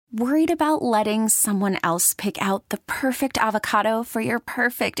Worried about letting someone else pick out the perfect avocado for your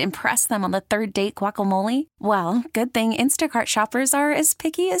perfect impress them on the third date guacamole? Well, good thing Instacart shoppers are as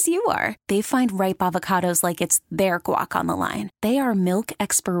picky as you are. They find ripe avocados like it's their guac on the line. They are milk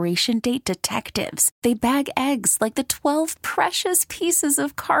expiration date detectives. They bag eggs like the 12 precious pieces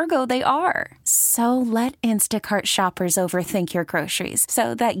of cargo they are. So let Instacart shoppers overthink your groceries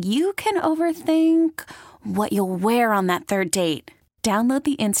so that you can overthink what you'll wear on that third date. Download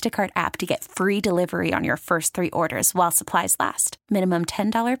the Instacart app to get free delivery on your first 3 orders while supplies last. Minimum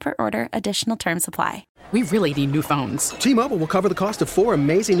 $10 per order. Additional terms apply. We really need new phones. T-Mobile will cover the cost of 4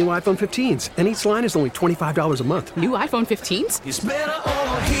 amazing new iPhone 15s, and each line is only $25 a month. New iPhone 15s? It's better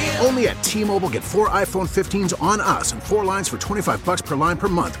over here. Only at T-Mobile, get 4 iPhone 15s on us and 4 lines for $25 per line per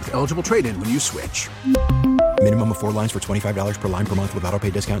month with eligible trade-in when you switch. Minimum of 4 lines for $25 per line per month with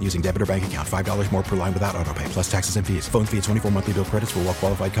autopay discount using debit or bank account. $5 more per line without autopay, plus taxes and fees. Phone fee at 24 monthly bill credits for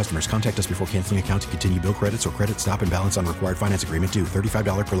well-qualified customers. Contact us before canceling account to continue bill credits or credit stop and balance on required finance agreement due.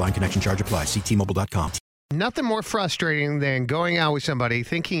 $35 per line connection charge applies. See T-Mobile.com. Nothing more frustrating than going out with somebody,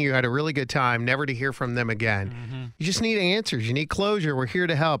 thinking you had a really good time, never to hear from them again. Mm-hmm. You just need answers. You need closure. We're here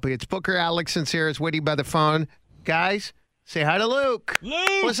to help. It's Booker, Alex, and Sarah's waiting by the phone. Guys, say hi to Luke.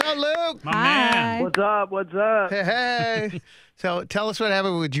 Luke! What's up, Luke? My man. What's up? What's up? Hey. So tell us what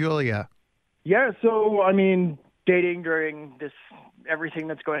happened with Julia. Yeah, so, I mean, dating during this, everything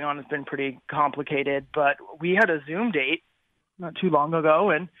that's going on has been pretty complicated, but we had a Zoom date not too long ago,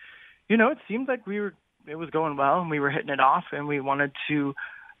 and, you know, it seemed like it was going well, and we were hitting it off, and we wanted to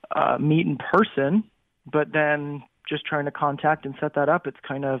meet in person, but then just trying to contact and set that up, it's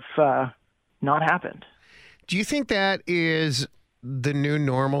kind of not happened. Do you think that is the new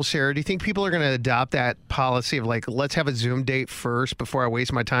normal, Sarah? Do you think people are going to adopt that policy of like, let's have a Zoom date first before I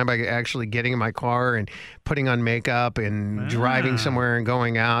waste my time by actually getting in my car and putting on makeup and driving somewhere and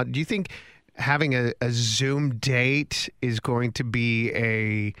going out? Do you think having a Zoom date is going to be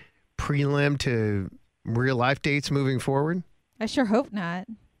a prelim to real life dates moving forward? I sure hope not.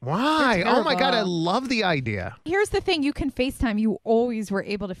 Why? Oh my God, I love the idea. Here's the thing. You can FaceTime. You always were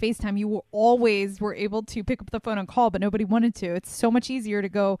able to FaceTime. You always were able to pick up the phone and call, but nobody wanted to. It's so much easier to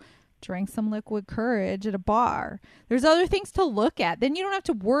go drink some liquid courage at a bar. There's other things to look at. Then you don't have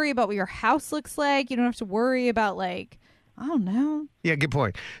to worry about what your house looks like. You don't have to worry about, like, I don't know. Yeah, good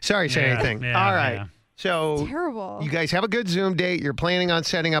point. Sorry to say anything. All right. Yeah. So terrible. You guys have a good Zoom date. You're planning on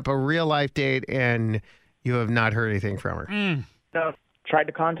setting up a real life date, and you have not heard anything from her. No. Tried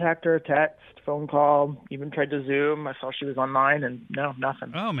to contact her, text, phone call, even tried to Zoom. I saw she was online, and no,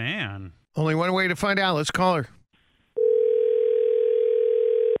 nothing. Oh, man. Only one way to find out. Let's call her.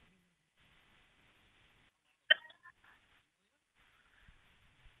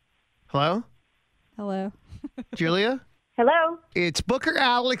 Hello? Hello. Julia? Hello. It's Booker,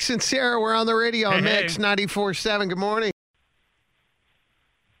 Alex, and Sarah. We're on the radio on Mix 94.7. Good morning.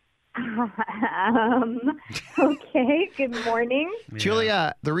 Okay, good morning.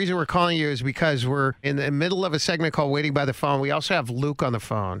 Julia, the reason we're calling you is because we're in the middle of a segment called Waiting by the Phone. We also have Luke on the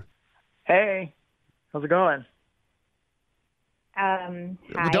phone. Hey, how's it going? Hi.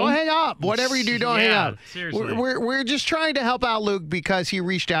 Don't hang up. Whatever you do, don't hang up. Seriously. We're just trying to help out Luke because he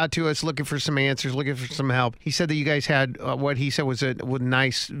reached out to us looking for some answers, looking for some help. He said that you guys had what he said was a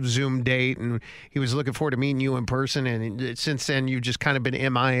nice Zoom date, and he was looking forward to meeting you in person. And since then, you've just kind of been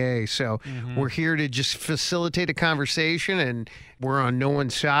MIA. So we're here to just facilitate a conversation, and we're on no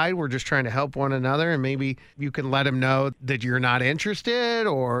one's side. We're just trying to help one another, and maybe you can let him know that you're not interested,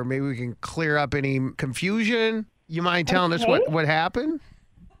 or maybe we can clear up any confusion. You mind telling us what happened?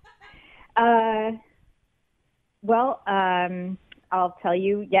 Well, I'll tell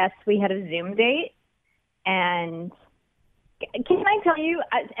you, yes, we had a Zoom date. And can I tell you,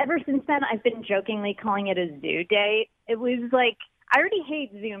 ever since then, I've been jokingly calling it a zoo date. It was like, I already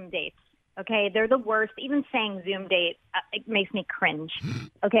hate Zoom dates, okay? They're the worst. Even saying Zoom date, it makes me cringe,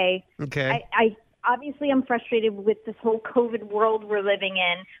 okay? Okay. I obviously, I'm frustrated with this whole COVID world we're living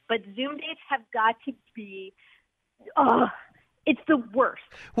in, but Zoom dates have got to be... it's the worst.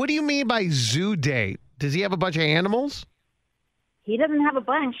 What do you mean by zoo date? Does he have a bunch of animals? He doesn't have a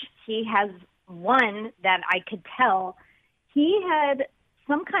bunch. He has one that I could tell. He had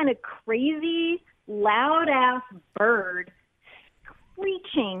some kind of crazy, loud-ass bird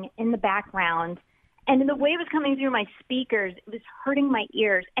screeching in the background. And the way it was coming through my speakers, it was hurting my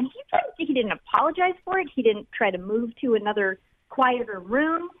ears. And he didn't apologize for it. He didn't try to move to another quieter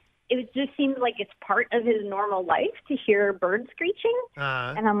room. It just seemed like it's part of his normal life to hear birds screeching.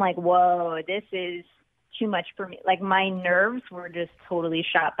 And I'm like, whoa, this is too much for me. Like, my nerves were just totally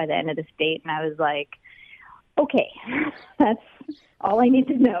shot by the end of this date. And I was like, Okay, that's all I need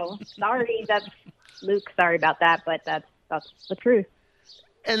to know. Sorry, that's Luke. Sorry about that, but that's the truth.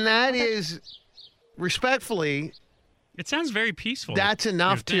 And that is, respectfully, It sounds very peaceful. that's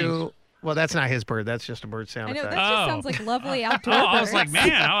enough your to. thing. Well, that's not his bird. That's just a bird sound I know, that effect. just sounds like lovely outdoor I was birds. like,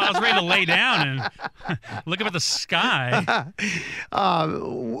 man, I was ready to lay down and look up at the sky.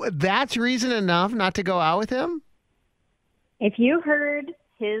 That's reason enough not to go out with him? If you heard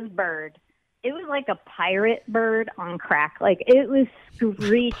his bird, it was like a pirate bird on crack. Like, it was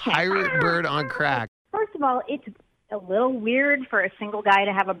screeching. Pirate bird on crack. First of all, it's a little weird for a single guy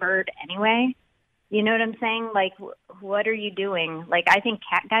to have a bird anyway. You know what I'm saying? Like, what are you doing? Like, I think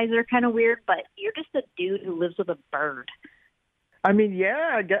cat guys are kind of weird, but you're just a dude who lives with a bird. I mean,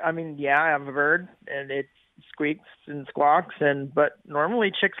 yeah, I have a bird, and it squeaks and squawks, but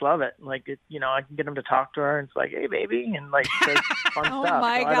normally chicks love it. Like, I can get them to talk to her, and it's like, hey, baby, and like says fun Oh stuff.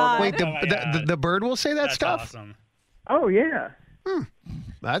 my So I don't God. know. Wait, the bird will say that That's stuff? awesome. Oh yeah.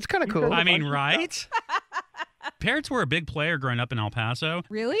 That's kind of cool. I mean, right? Parrots were a big player growing up in El Paso.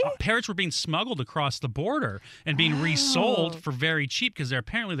 Really? Parrots were being smuggled across the border and being resold for very cheap because they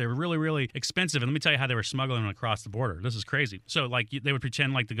were really, really expensive. And let me tell you how they were smuggling them across the border. This is crazy. So, like, they would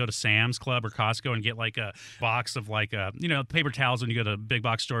pretend like to go to Sam's Club or Costco and get like a box of paper towels. When you go to big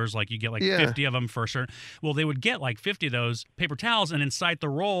box stores, like you get like 50 of them for a certain. Well, they would get like 50 of those paper towels, and inside the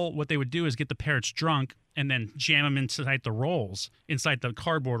roll, what they would do is get the parrots drunk and then jam them inside the rolls, inside the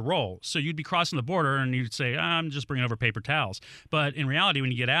cardboard roll. So you'd be crossing the border and you'd say, I'm just bringing over paper towels. But in reality,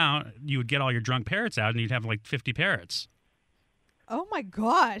 when you get out, you would get all your drunk parrots out and you'd have like 50 parrots. Oh my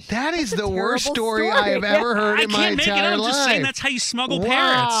gosh. That is That's the a worst terrible story I have ever heard I in my can't make it entire up. I'm life. just saying that's how you smuggle Wow.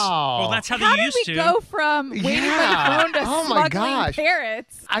 parrots. Well, that's how How they did used we to. go from waiting by Yeah. the phone to Oh my smuggling gosh.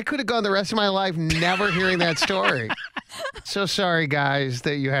 parrots? I could have gone the rest of my life never hearing that story. So sorry, guys,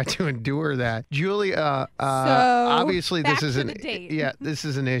 that you had to endure that. Julie, obviously back this is to an the date. this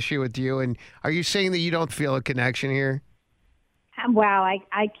is an issue with you. And are you saying that you don't feel a connection here? Wow,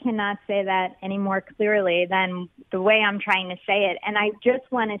 I cannot say that any more clearly than the way I'm trying to say it. And I just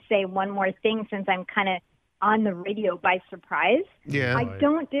want to say one more thing since I'm kind of on the radio by surprise. Yeah. I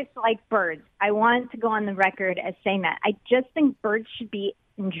don't dislike birds. I want to go on the record as saying that. I just think birds should be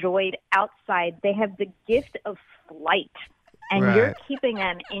enjoyed outside. They have the gift of flight. And Right. you're keeping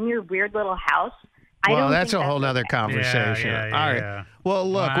them in your weird little house. I Well, don't that's think a whole that's nother okay. conversation. Yeah, All right. yeah. Well,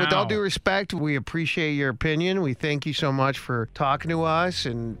 look, with all Wow. due respect, we appreciate your opinion. We thank you so much for talking to us,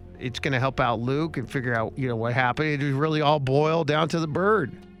 and it's going to help out Luke and figure out, what happened. It was really all boiled down to the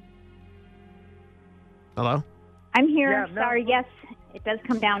bird. Hello? I'm here. Yeah, no. Sorry, yes, it does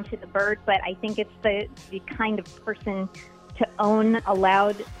come down to the bird, but I think it's the kind of person to own a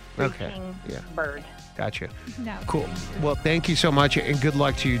loud Okay, screeching yeah. bird. Gotcha. No. Cool. Well, thank you so much, and good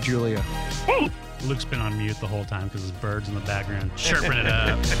luck to you, Julia. Thanks. Luke's been on mute the whole time because his bird's in the background chirping it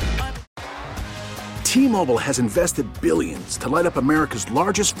up. T-Mobile has invested billions to light up America's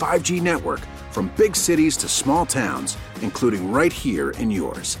largest 5G network, from big cities to small towns, including right here in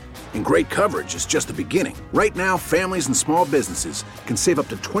yours. And great coverage is just the beginning. Right now, families and small businesses can save up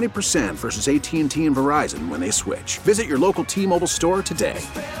to 20% versus AT&T and Verizon when they switch. Visit your local T-Mobile store today.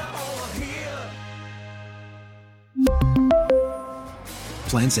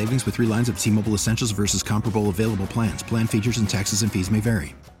 Plan savings with 3 lines of T-Mobile Essentials versus comparable available plans. Plan features and taxes and fees may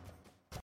vary.